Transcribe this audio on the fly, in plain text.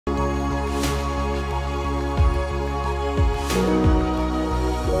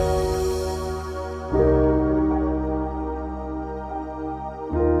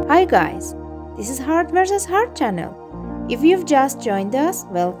Hi guys, this is Heart vs. Heart channel. If you've just joined us,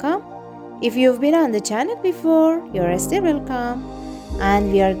 welcome. If you've been on the channel before, you're still welcome.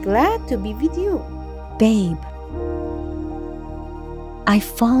 And we are glad to be with you. Babe, I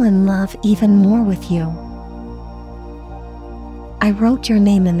fall in love even more with you. I wrote your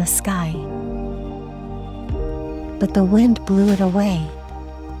name in the sky, but the wind blew it away.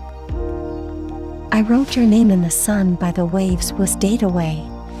 I wrote your name in the sun by the waves was date away.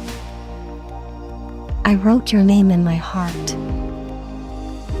 I wrote your name in my heart,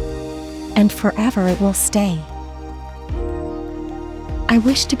 and forever it will stay. I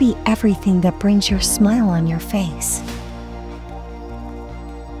wish to be everything that brings your smile on your face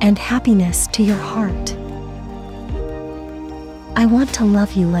and happiness to your heart. I want to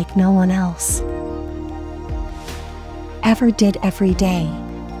love you like no one else ever did every day.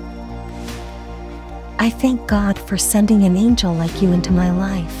 I thank God for sending an angel like you into my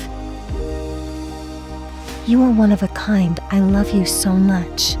life. You are one of a kind. I love you so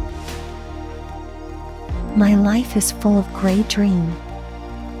much. My life is full of great dreams.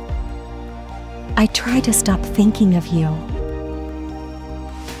 I try to stop thinking of you,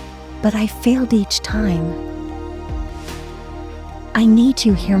 but I failed each time. I need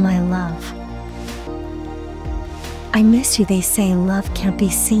you here, my love. I miss you. They say love can't be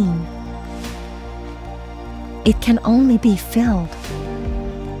seen. It can only be filled.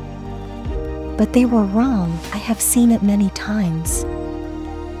 But they were wrong. I have seen it many times.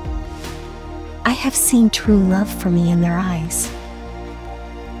 I have seen true love for me in their eyes.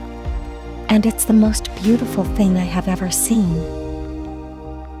 And it's the most beautiful thing I have ever seen.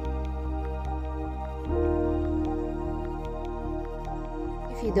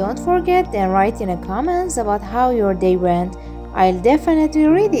 If you don't forget, then write in the comments about how your day went. I'll definitely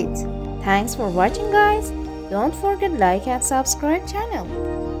read it. Thanks for watching guys. Don't forget like and subscribe channel.